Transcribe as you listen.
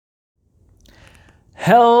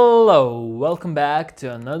Hello, welcome back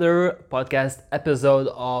to another podcast episode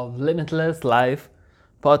of Limitless Life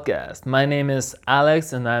podcast. My name is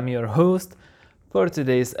Alex and I'm your host for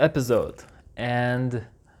today's episode. And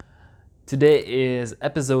today is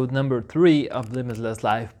episode number 3 of Limitless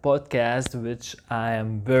Life podcast, which I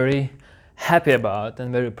am very happy about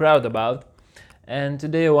and very proud about. And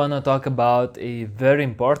today I want to talk about a very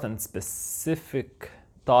important, specific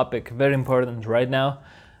topic, very important right now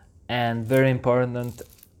and very important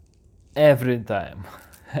every time,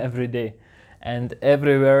 every day, and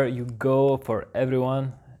everywhere you go, for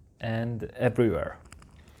everyone and everywhere.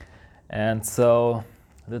 And so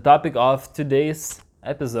the topic of today's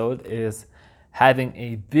episode is having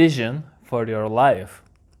a vision for your life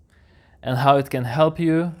and how it can help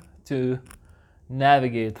you to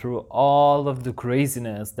navigate through all of the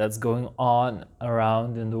craziness that's going on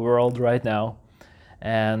around in the world right now,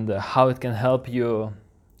 and how it can help you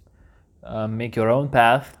make your own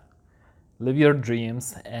path, live your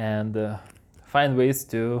dreams, and find ways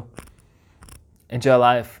to enjoy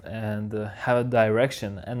life and have a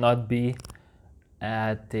direction and not be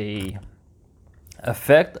at the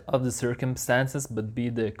effect of the circumstances, but be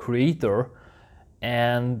the creator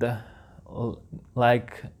and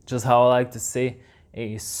like just how I like to say,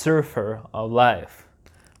 a surfer of life.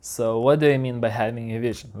 So what do I mean by having a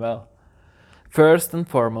vision? Well, first and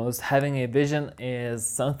foremost, having a vision is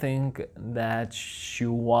something that you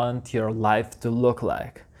want your life to look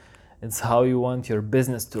like. It's how you want your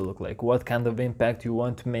business to look like, what kind of impact you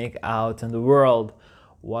want to make out in the world,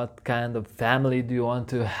 what kind of family do you want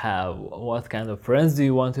to have, what kind of friends do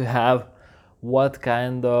you want to have, what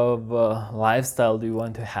kind of lifestyle do you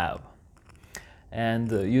want to have. And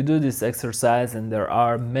you do this exercise, and there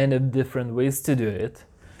are many different ways to do it,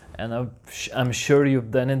 and I'm sure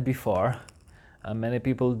you've done it before. Many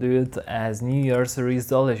people do it as New Year's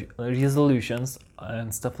resolutions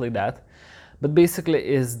and stuff like that. But basically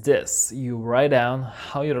is this: you write down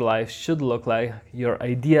how your life should look like, your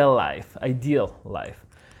ideal life,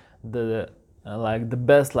 the the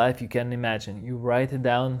best life you can imagine. You write it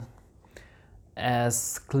down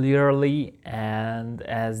as clearly and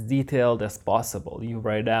as detailed as possible. You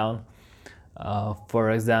write down, for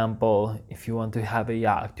example, if you want to have a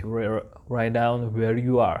yacht, you write down where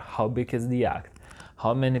you are, how big is the yacht,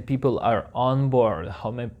 how many people are on board, how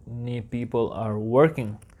many people are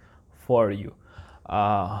working for you.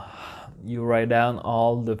 You write down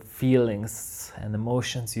all the feelings and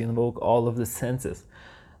emotions, you invoke all of the senses,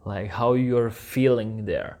 like how you're feeling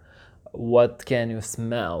there. What can you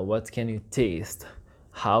smell? What can you taste?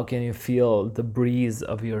 How can you feel the breeze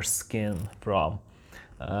of your skin from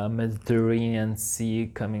Mediterranean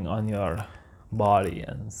Sea coming on your body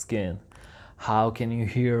and skin? How can you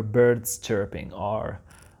hear birds chirping or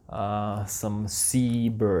some sea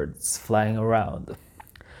birds flying around?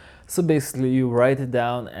 So basically you write it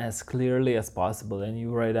down as clearly as possible, and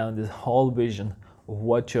you write down this whole vision of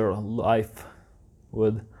what your life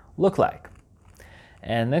would look like.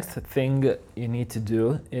 And next thing you need to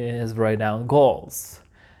do is write down goals.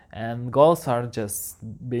 And goals are just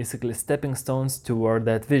basically stepping stones toward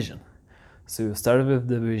that vision. So you start with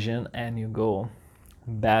the vision and you go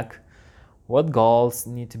back. What goals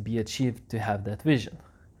need to be achieved to have that vision?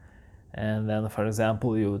 And then, for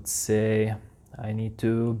example, you would say, I need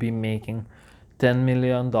to be making $10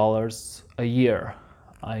 million a year.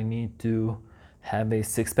 I need to have a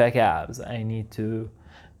six-pack abs. I need to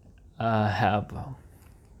have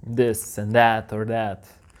this and that or that.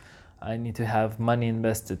 I need to have money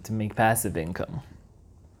invested to make passive income.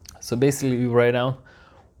 So basically you write down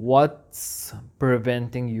what's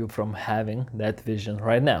preventing you from having that vision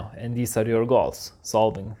right now, and these are your goals,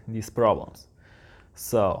 solving these problems.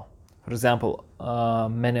 So for example,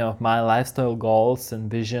 many of my lifestyle goals and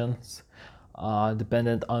visions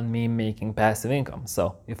dependent on me making passive income.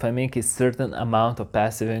 So if I make a certain amount of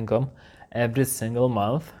passive income every single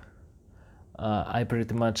month, I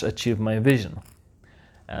pretty much achieve my vision.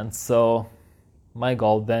 And so my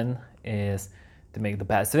goal then is to make the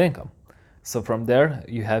passive income. So from there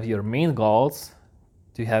you have your main goals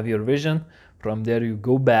to have your vision. From there you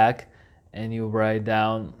go back and you write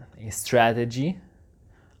down a strategy,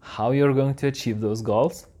 how you're going to achieve those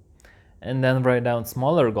goals, and then write down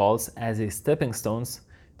smaller goals as a stepping stones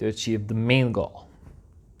to achieve the main goal.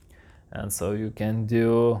 And so you can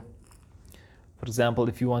do, for example,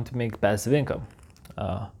 if you want to make passive income,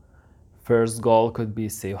 first goal could be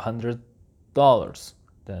save $100,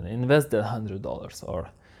 then invest that $100, or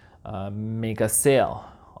make a sale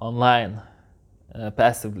online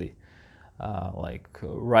passively, like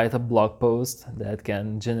write a blog post that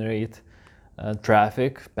can generate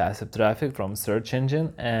passive traffic from search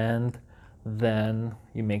engine, and then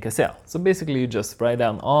you make a sale. So basically you just write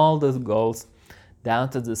down all the goals down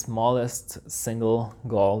to the smallest single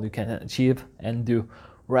goal you can achieve and do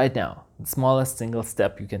right now, the smallest single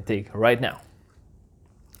step you can take right now.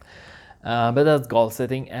 But that's goal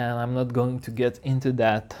setting, and I'm not going to get into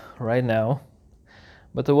that right now.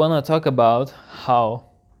 But I want to talk about how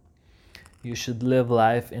you should live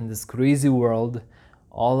life in this crazy world,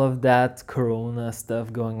 all of that corona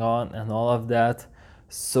stuff going on, and all of that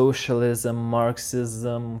socialism,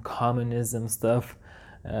 Marxism, communism stuff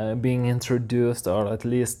being introduced, or at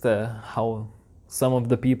least how some of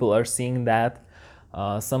the people are seeing that.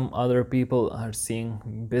 Some other people are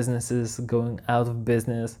seeing businesses going out of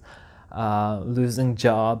business, losing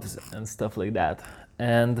jobs and stuff like that.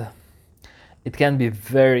 And it can be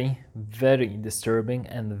very, very disturbing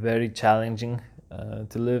and very challenging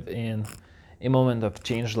to live in a moment of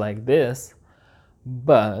change like this.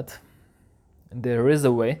 But there is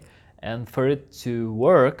a way, and for it to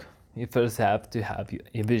work, you first have to have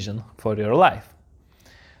a vision for your life.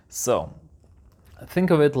 So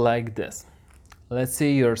think of it like this. Let's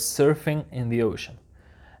say you're surfing in the ocean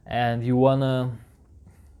and you wanna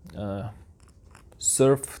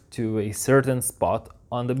surf to a certain spot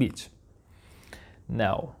on the beach.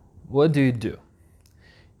 Now, what do?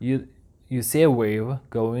 You see a wave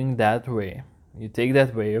going that way, you take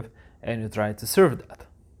that wave and you try to surf that.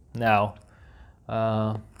 Now,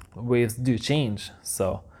 waves do change,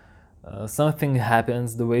 so something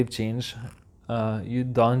happens, the wave change. You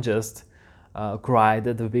don't just cry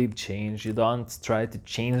that the wave changed, you don't try to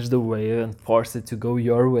change the wave and force it to go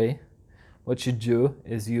your way. What you do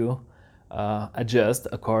is you adjust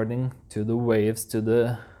according to the waves, to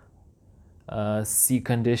the sea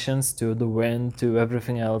conditions, to the wind, to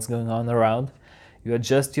everything else going on around. You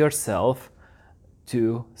adjust yourself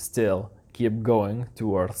to still keep going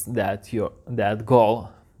towards that goal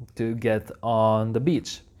to get on the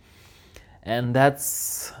beach. And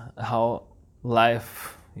that's how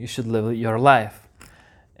you should live your life,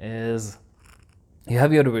 is you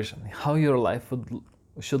have your vision, how your life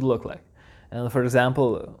should look like. And for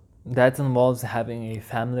example, that involves having a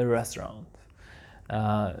family restaurant.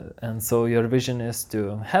 And so your vision is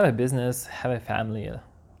to have a business, have a family,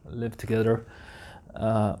 live together,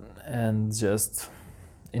 and just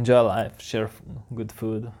enjoy life, share good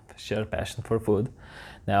food, share passion for food.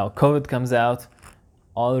 Now COVID comes out,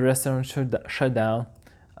 all the restaurants should shut down,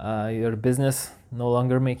 your business no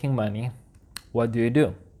longer making money. What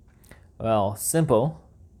do? Well, simple,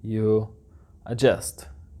 you adjust.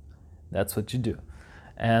 That's what you do.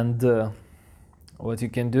 And what you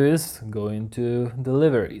can do is go into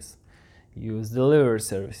deliveries. Use delivery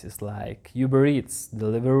services like Uber Eats,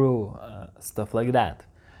 Deliveroo, stuff like that.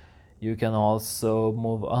 You can also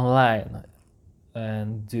move online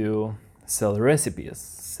and sell recipes,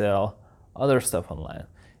 sell other stuff online.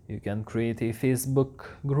 You can create a Facebook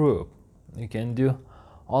group. You can do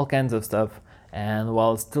all kinds of stuff, and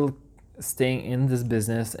while still staying in this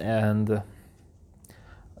business and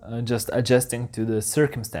just adjusting to the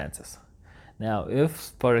circumstances. Now,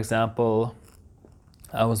 if, for example,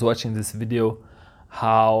 I was watching this video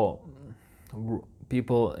how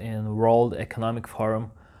people in World Economic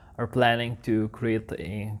Forum are planning to create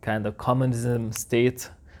a kind of communism state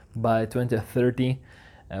by 2030,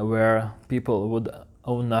 where people would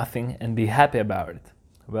own nothing and be happy about it.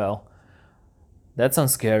 Well, that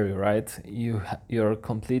sounds scary, right? You're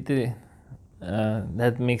completely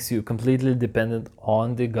that makes you completely dependent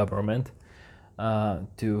on the government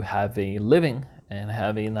to have a living and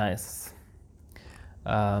have a nice,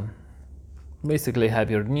 basically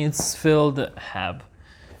have your needs filled, have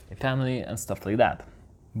a family and stuff like that.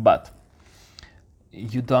 But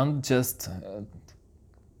you don't just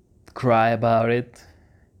cry about it.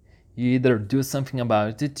 You either do something about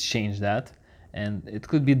it to change that, and it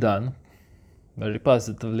could be done very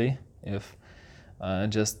positively if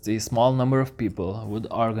just a small number of people would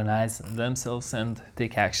organize themselves and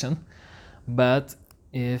take action. But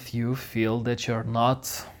if you feel that you're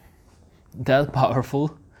not that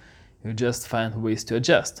powerful, you just find ways to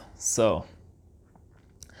adjust. So,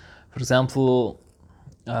 for example,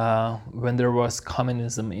 when there was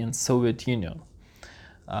communism in Soviet Union,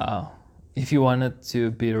 if you wanted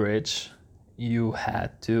to be rich, you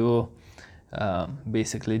had to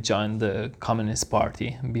basically join the Communist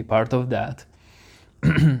Party, be part of that,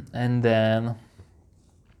 and then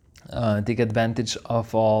take advantage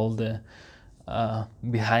of all the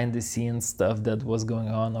behind the scenes stuff that was going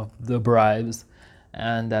on, of the bribes,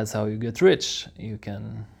 and that's how you get rich. You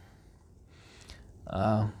can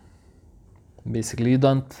basically, you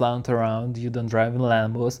don't flaunt around, you don't drive in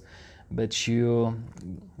Lambos, but you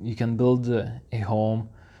can build a home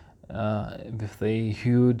with a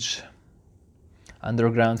huge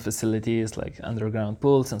underground facilities like underground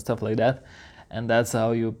pools and stuff like that, and that's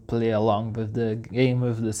how you play along with the game,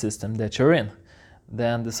 with the system that you're in.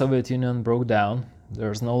 Then the Soviet Union broke down.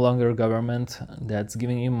 There's no longer a government that's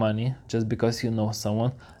giving you money just because you know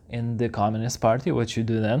someone in the Communist Party. What you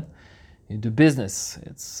do then? You do business.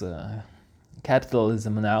 It's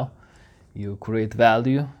capitalism now. You create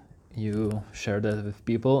value, you share that with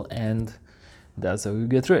people, and that's how you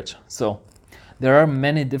get rich. So there are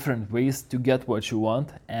many different ways to get what you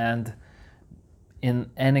want, and in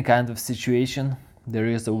any kind of situation there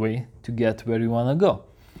is a way to get where you want to go.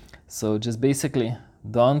 So just basically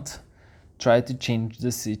don't try to change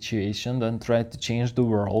the situation, don't try to change the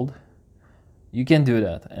world. You can do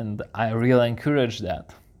that, and I really encourage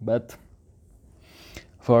that, but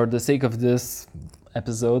for the sake of this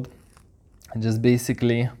episode, just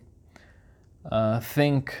basically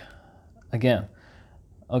think again,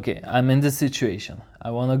 okay, I'm in this situation,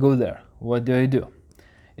 I want to go there, what do I do?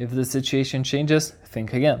 If the situation changes,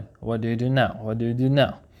 think again, what do you do now, what do you do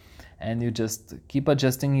now? And you just keep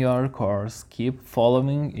adjusting your course, keep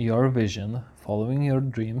following your vision, following your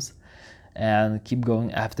dreams, and keep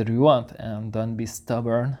going after you want, and don't be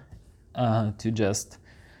stubborn to just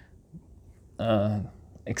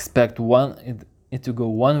expect it to go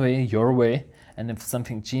one way, your way, and if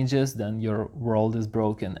something changes, then your world is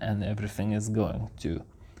broken and everything is going to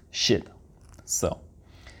shit. So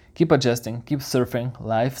keep adjusting, keep surfing.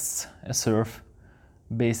 Life's a surf,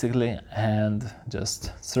 basically, and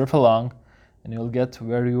just surf along and you'll get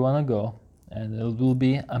where you want to go, and it will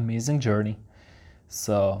be an amazing journey.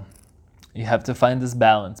 So you have to find this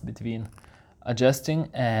balance between adjusting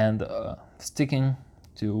and sticking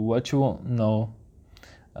to what you know,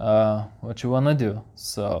 what you want to do.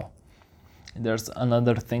 So there's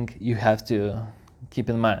another thing you have to keep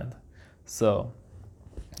in mind. So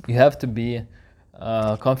you have to be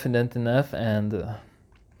confident enough and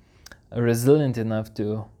resilient enough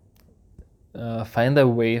to find a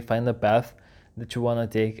way, find a path that you want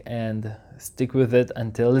to take and stick with it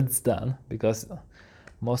until it's done, because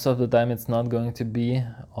most of the time it's not going to be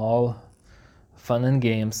all fun and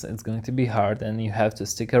games. It's going to be hard, and you have to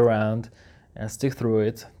stick around and stick through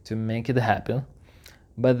it to make it happen.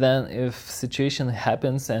 But then if situation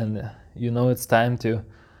happens and you know it's time to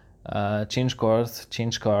change course,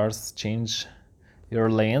 change cars, change your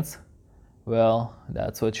lanes, well,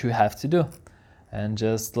 that's what you have to do. And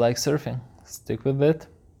just like surfing, stick with it,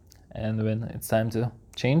 and when it's time to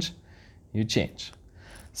change, you change.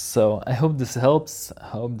 So I hope this helps, I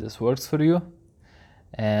hope this works for you,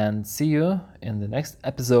 and see you in the next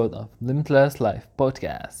episode of Limitless Life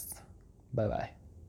Podcast. Bye bye.